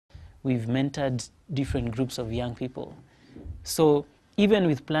we've mentored different groups of young people. So even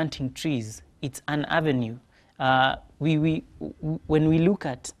with planting trees, it's an avenue. When we look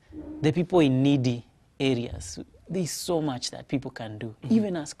at the people in needy areas, there's so much that people can do,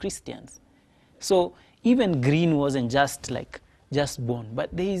 even as Christians. So even green wasn't just born, but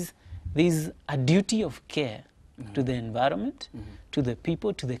there's a duty of care to the environment, to the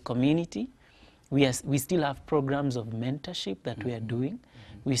people, to the community. We still have programs of mentorship that we are doing.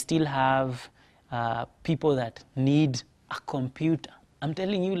 We still have people that need a computer. I'm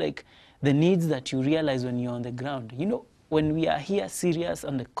telling you, like, the needs that you realize when you're on the ground. You know, when we are here serious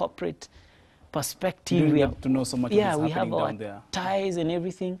on the corporate perspective, we have to know so much. Yeah, we have down our there. ties and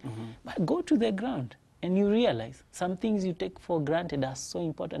everything. But go to the ground and you realize some things you take for granted are so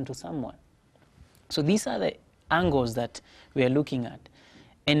important to someone. So these are the angles that we are looking at.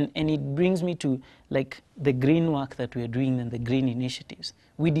 And it brings me to, like, the green work that we are doing and the green initiatives.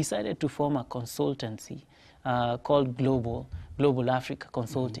 We decided to form a consultancy called Global Africa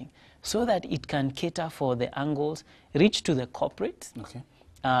Consulting, so that it can cater for the angles, reach to the corporates,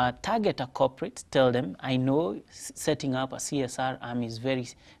 target a corporate, tell them, I know setting up a CSR arm is very,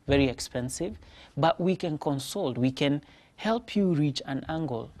 very expensive, but we can consult, we can help you reach an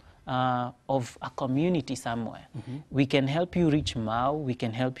angle of a community somewhere. We can help you reach Mau, we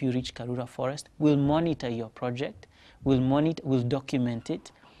can help you reach Karura Forest. We'll monitor your project, we'll document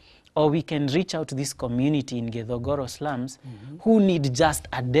it, or we can reach out to this community in Githogoro slums who need just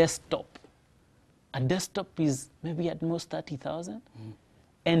a desktop. A desktop is maybe at most 30,000.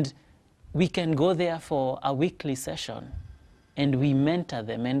 And we can go there for a weekly session, and we mentor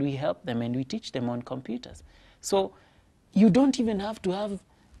them, and we help them, and we teach them on computers. So you don't even have to have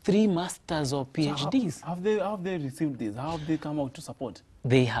 3 masters or PhDs. So have they received this? How have they come out to support?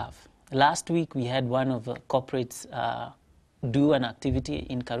 They have. Last week, we had one of the corporates do an activity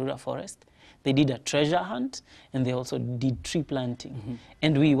in Karura Forest. They did a treasure hunt, and they also did tree planting.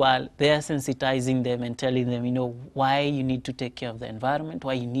 And we were there sensitizing them and telling them, you know, why you need to take care of the environment,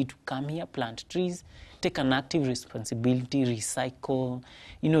 why you need to come here, plant trees, take an active responsibility, recycle.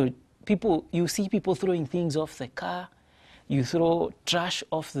 You know, you see people throwing things off the car, you throw trash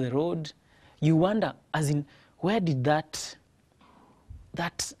off the road. You wonder, as in, where did that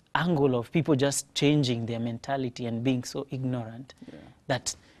angle of people just changing their mentality and being so ignorant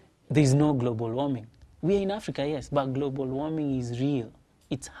that there's no global warming? We are in Africa, yes, but global warming is real.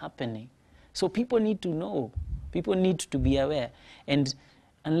 It's happening. So people need to know. People need to be aware. And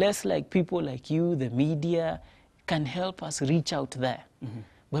unless, like, people like you, the media, can help us reach out there.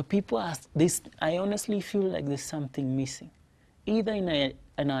 But people ask this, I honestly feel like there's something missing, either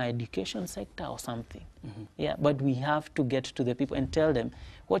in our education sector or something. Yeah, but we have to get to the people and tell them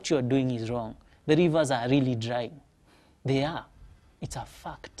what you're doing is wrong. The rivers are really drying. They are. It's a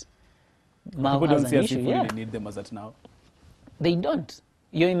fact. People don't see as if we really need them as at now. They don't.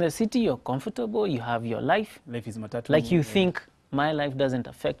 You're in the city, you're comfortable, you have your life. Life is matatu. Like, you think my life doesn't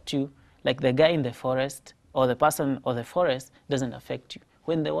affect you. Like the guy in the forest or the person or the forest doesn't affect you.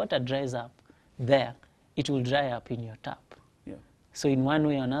 When the water dries up there, it will dry up in your tap. So in one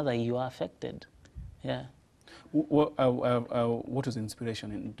way or another, you are affected. Yeah. What was the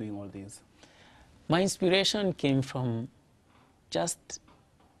inspiration in doing all this? My inspiration came from just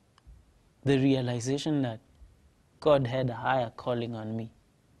the realization that God had a higher calling on me.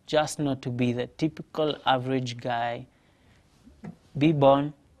 Just not to be the typical average guy, be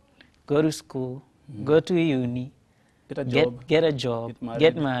born, go to school, go to uni, get a job,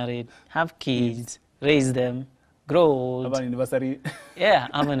 get married, have kids, raise them, grow old. Have an anniversary. Yeah,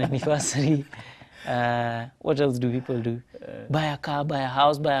 have an anniversary. What else do people do? Buy a car, buy a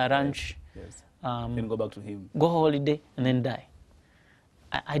house, buy a ranch. Yes. Then go back to him. Go holiday and then die.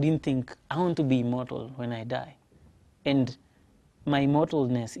 I didn't think, I want to be immortal when I die. And my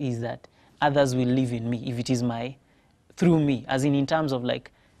immortalness is that others will live in me if it is through me, as in terms of,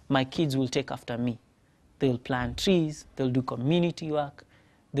 like, my kids will take after me. They'll plant trees, they'll do community work,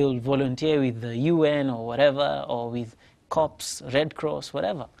 they'll volunteer with the UN or whatever, or with COPS, Red Cross,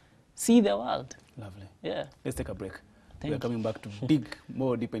 whatever. See the world. Lovely. Yeah. Let's take a break. Thank We're coming back to dig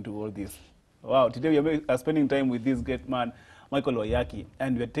more deep into all this. Wow, today we are spending time with this great man, Michael Oyaki,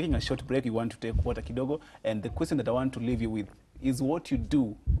 and we're taking a short break. We want to take water kidogo, and the question that I want to leave you with is, what you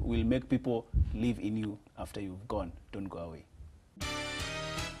do will make people live in you after you've gone. Don't go away.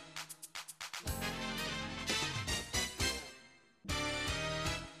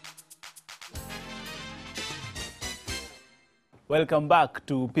 Welcome back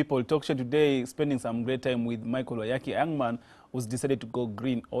to People Talk Show. Today, spending some great time with Michael Oyaki, a young man who's decided to go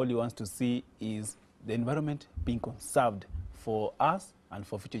green. All he wants to see is the environment being conserved for us and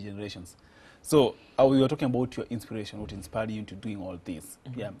for future generations. So we were talking about your inspiration, what inspired you into doing all this.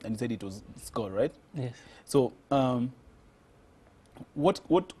 Yeah, and you said it's God, right? Yes. So what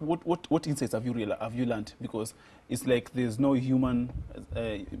insights have you learned? Because it's like there's no human,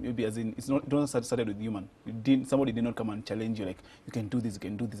 maybe as in, it doesn't started with human. Somebody did not come and challenge you like, you can do this,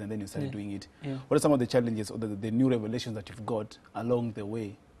 and then you started doing it. Yeah. What are some of the challenges or the new revelations that you've got along the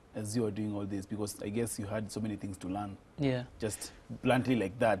way as you are doing all this? Because I guess you had so many things to learn. Yeah. Just bluntly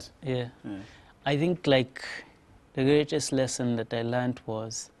like that. Yeah. Yeah. I think like the greatest lesson that I learned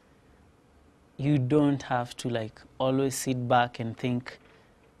was you don't have to like always sit back and think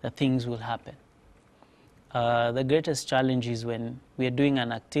that things will happen. The greatest challenge is when we are doing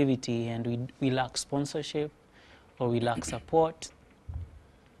an activity and we lack sponsorship or we lack support.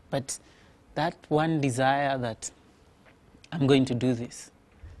 But that one desire that I'm going to do this,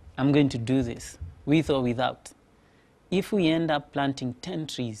 I'm going to do this, with or without. If we end up planting 10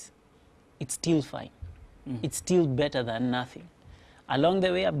 trees, it's still fine. It's still better than nothing. Along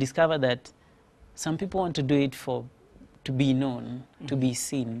the way, I've discovered that some people want to do it to be known, to be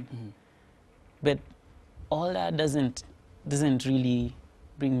seen. But all that doesn't really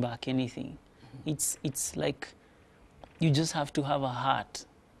bring back anything. It's like you just have to have a heart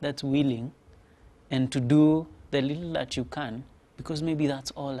that's willing and to do the little that you can, because maybe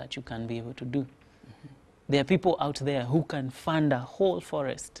that's all that you can be able to do. There are people out there who can fund a whole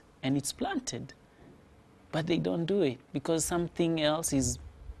forest and it's planted, but they don't do it because something else is,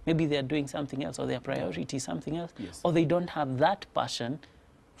 maybe they're doing something else, or their priority is something else, or they don't have that passion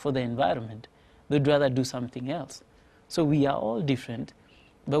for the environment. They'd rather do something else. So we are all different,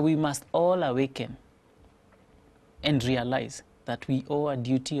 but we must all awaken and realize that we owe a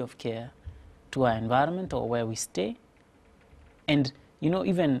duty of care to our environment or where we stay. And, you know,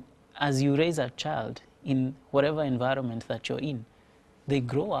 even as you raise a child in whatever environment that you're in, they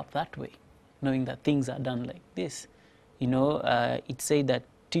grow up that way, knowing that things are done like this. You know, it's said that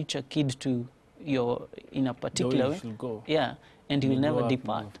teach a kid to in a particular way. Go. Yeah, and he will never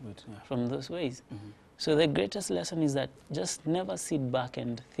depart yeah. from those ways. So the greatest lesson is that just never sit back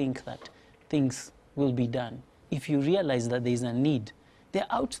and think that things will be done. If you realize that there is a need, there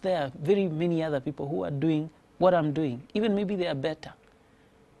are out there very many other people who are doing what I'm doing. Even maybe they are better.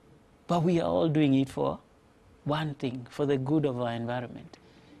 But we are all doing it for one thing, for the good of our environment.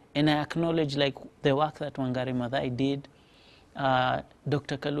 And I acknowledge like the work that Wangari Maathai did,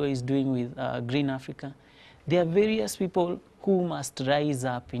 Dr. Kalua is doing with Green Africa. There are various people who must rise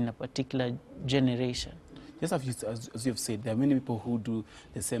up in a particular generation. Just as you've said, there are many people who do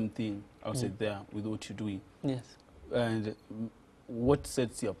the same thing outside there with what you're doing. Yes. And what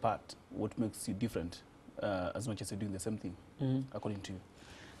sets you apart? What makes you different as much as you're doing the same thing, according to you?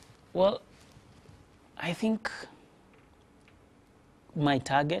 Well, I think my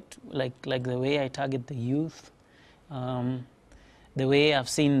target, like the way I target the youth, the way I've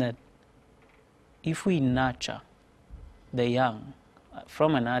seen that if we nurture the young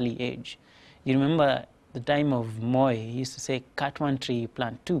from an early age, you remember the time of Moi, he used to say, cut one tree,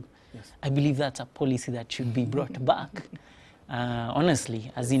 plant two. Yes. I believe that's a policy that should be brought back.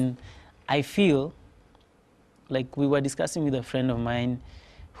 Honestly, as in, I feel like we were discussing with a friend of mine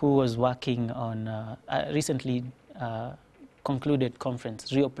who was working on a recently concluded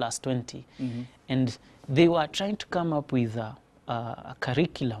conference, Rio Plus 20, and they were trying to come up with a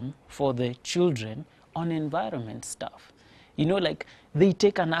curriculum for the children on environment stuff. You know, like they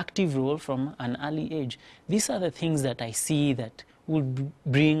take an active role from an early age. These are the things that I see that will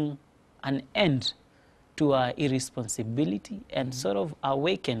bring an end to our irresponsibility and sort of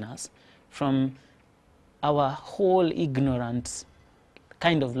awaken us from our whole ignorant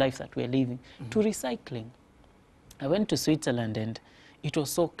kind of life that we're living to recycling. I went to Switzerland and it was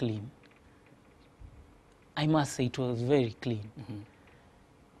so clean. I must say it was very clean.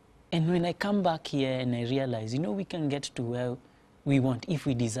 And when I come back here and I realize, you know, we can get to where we want if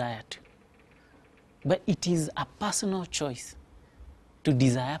we desire to. But it is a personal choice to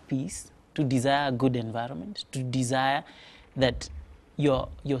desire peace, to desire a good environment, to desire that your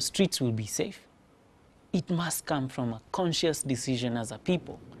streets will be safe. It must come from a conscious decision as a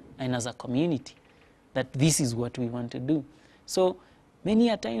people and as a community that this is what we want to do. So many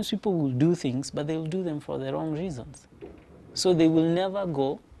a times people will do things, but they will do them for the wrong reasons. So they will never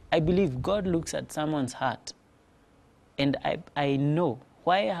go. I believe God looks at someone's heart. And I know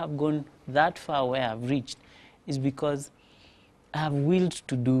why I have gone that far where I've reached is because I have willed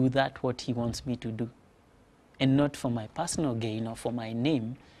to do that what he wants me to do. And not for my personal gain or for my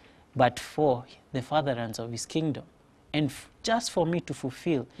name, but for the furtherance of his kingdom. And just for me to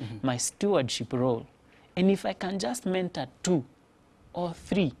fulfill my stewardship role. And if I can just mentor 2 or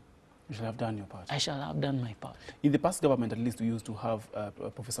 3, You shall have done your part. I shall have done my part. In the past government, at least, we used to have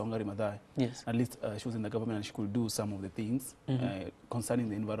Professor Wangari Maathai. Yes. At least she was in the government and she could do some of the things concerning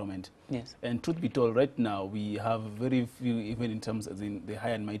the environment. Yes. And truth be told, right now, we have very few, even in terms as in the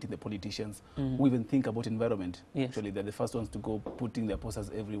high and mighty, the politicians, who even think about environment. Yes. Actually, they're the first ones to go putting their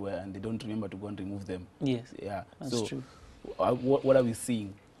posters everywhere, and they don't remember to go and remove them. Yes. Yeah. That's true. What are we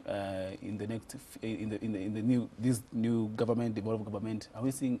seeing in the next in the new government, devolved government? Are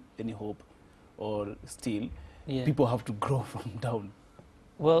we seeing any hope, or still people have to grow from down?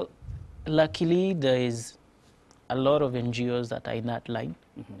 Well, luckily there is a lot of NGOs that are in that line,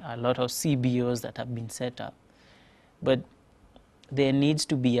 a lot of CBOs that have been set up, but there needs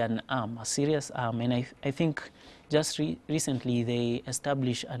to be an arm, a serious arm, and I think just recently they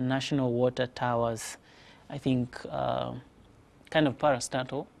established a national water towers, I think kind of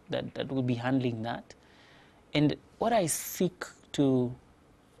parastatal that will be handling that. And what I seek to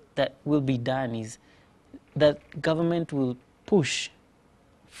that will be done is that government will push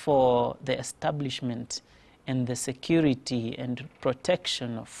for the establishment and the security and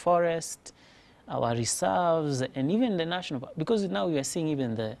protection of forest, our reserves, and even the national park. Because now we are seeing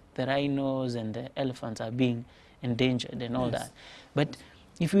even the rhinos and the elephants are being endangered and all that. But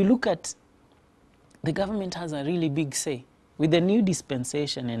if we look at, the government has a really big say. With the new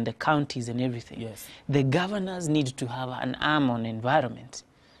dispensation and the counties and everything, the governors need to have an arm on environment,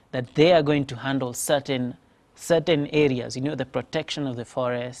 that they are going to handle certain areas, you know, the protection of the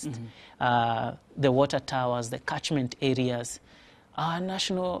forest, the water towers, the catchment areas, our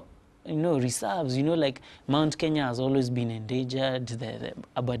national, you know, reserves, you know, like Mount Kenya has always been endangered, the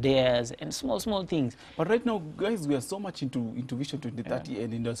Aberdares, and small things. But right now, guys, we are so much into Vision 2030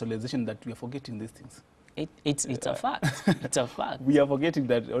 and industrialization that we are forgetting these things. It's a fact. It's a fact. We are forgetting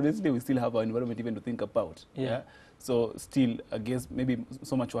that, honestly, we still have our environment even to think about. So still, I guess, maybe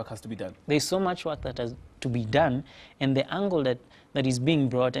so much work has to be done. There's so much work that has to be done, and the angle that is being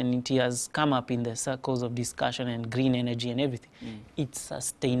brought, and it has come up in the circles of discussion and green energy and everything, it's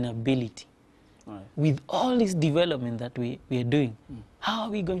sustainability. With all this development that we are doing, how are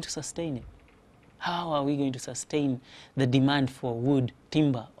we going to sustain it? How are we going to sustain the demand for wood,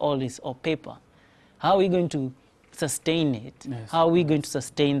 timber, all this, or paper? How are we going to sustain it? How are we going to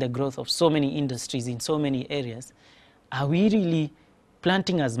sustain the growth of so many industries in so many areas? Are we really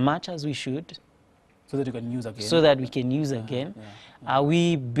planting as much as we should? So that we can use again. So that we can use again. Are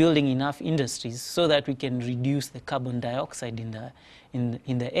we building enough industries so that we can reduce the carbon dioxide in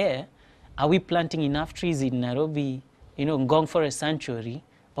the air? Are we planting enough trees in Nairobi, you know, Ngong Forest Sanctuary,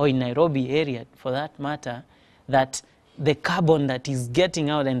 or in Nairobi area for that matter, that the carbon that is getting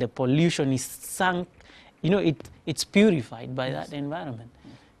out and the pollution is sunk, you know, it's purified by that environment.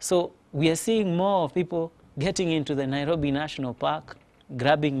 So we are seeing more of people getting into the Nairobi National Park,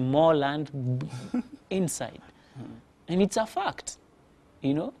 grabbing more land inside. And it's a fact,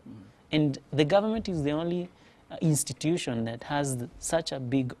 you know. And the government is the only institution that has such a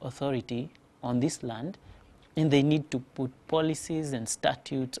big authority on this land, and they need to put policies and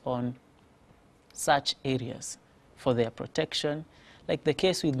statutes on such areas for their protection. Like the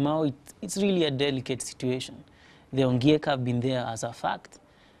case with Mau, it's really a delicate situation. The Ongiek have been there as a fact,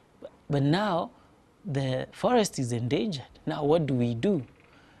 but now the forest is endangered. Now what do we do?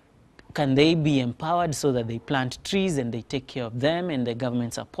 Can they be empowered so that they plant trees and they take care of them and the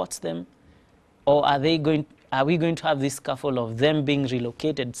government supports them? Or are we going to have this scuffle of them being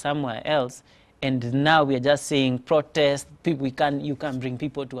relocated somewhere else, and now we are just saying protest, people, you can't bring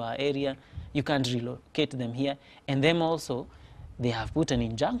people to our area, you can't relocate them here, and them also, they have put an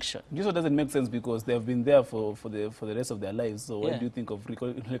injunction. This one doesn't make sense because they have been there for the rest of their lives. So why do you think of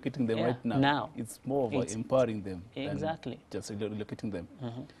relocating them right now? It's more of empowering them than just relocating them.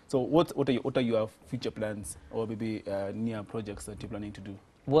 So what are your future plans, or maybe near projects that you're planning to do?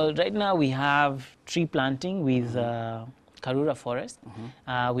 Well, right now we have tree planting with Karura Forest.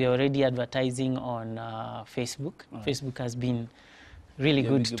 We are already advertising on Facebook. Facebook has been really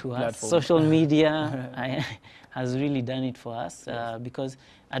good to us. Social media has really done it for us because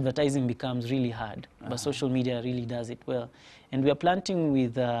advertising becomes really hard, but social media really does it well. And we are planting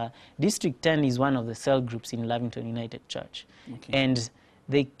with District 10 is one of the cell groups in Lavington United Church. And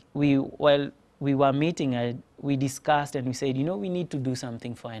while we were meeting, we discussed and we said, you know, we need to do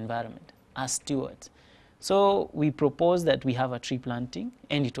something for our environment as stewards. So we proposed that we have a tree planting,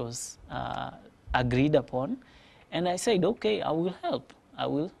 and it was agreed upon. And I said, okay, I will help. I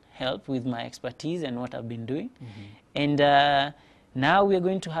will help with my expertise and what I've been doing. And now we are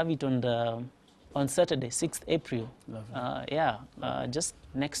going to have it on Saturday, 6th April. Just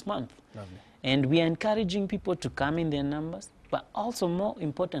next month. And we are encouraging people to come in their numbers, but also more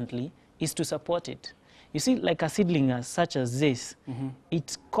importantly is to support it. You see, like a seedling such as this,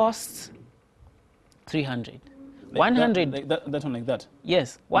 it costs 300. Like 100. That one like that?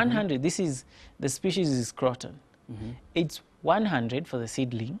 Yes, 100. This is, the species is croton. It's 100 for the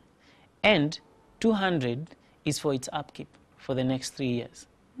seedling, and 200 is for its upkeep for the next 3 years.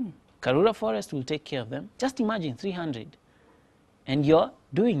 Karura Forest will take care of them. Just imagine 300. And you're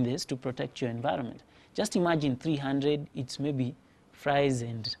doing this to protect your environment. Just imagine 300, it's maybe fries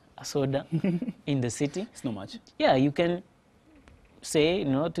and a soda in the city. It's not much. Yeah, you can say,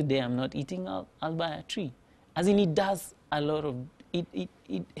 no, today I'm not eating, I'll buy a tree. As in, it does a lot of, it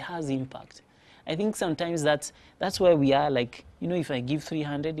has impact. I think sometimes that's where we are, like, you know, if I give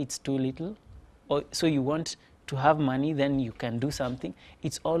 300, it's too little. Or, so you want to have money, then you can do something.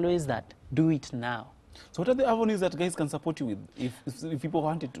 It's always that, do it now. So what are the avenues that guys can support you with if people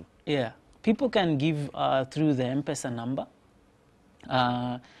wanted to? Yeah. People can give through the M-Pesa number.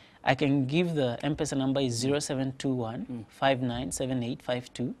 I can give the M-Pesa number is 0721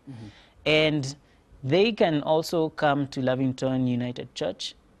 597852. And they can also come to Lavington United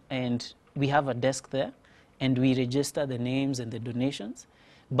Church, and we have a desk there, and we register the names and the donations.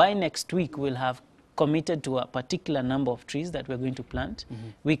 By next week, we'll have committed to a particular number of trees that we're going to plant.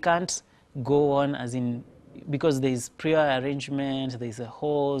 We can't go on as in, because there's prior arrangement, there's a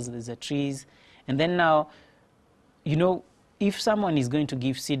hose, there's a trees. And then now, you know, if someone is going to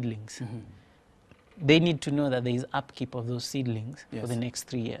give seedlings, they need to know that there is upkeep of those seedlings for the next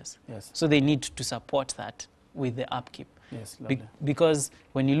 3 years. So they need to support that with the upkeep. Because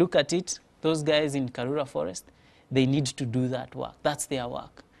when you look at it, those guys in Karura Forest, they need to do that work. That's their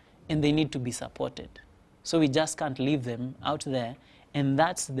work. And they need to be supported. So we just can't leave them out there. And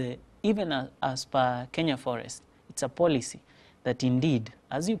that's the, even as per Kenya Forest, it's a policy that indeed,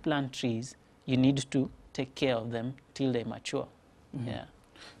 as you plant trees, you need to take care of them till they mature. Yeah.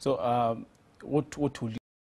 So what will you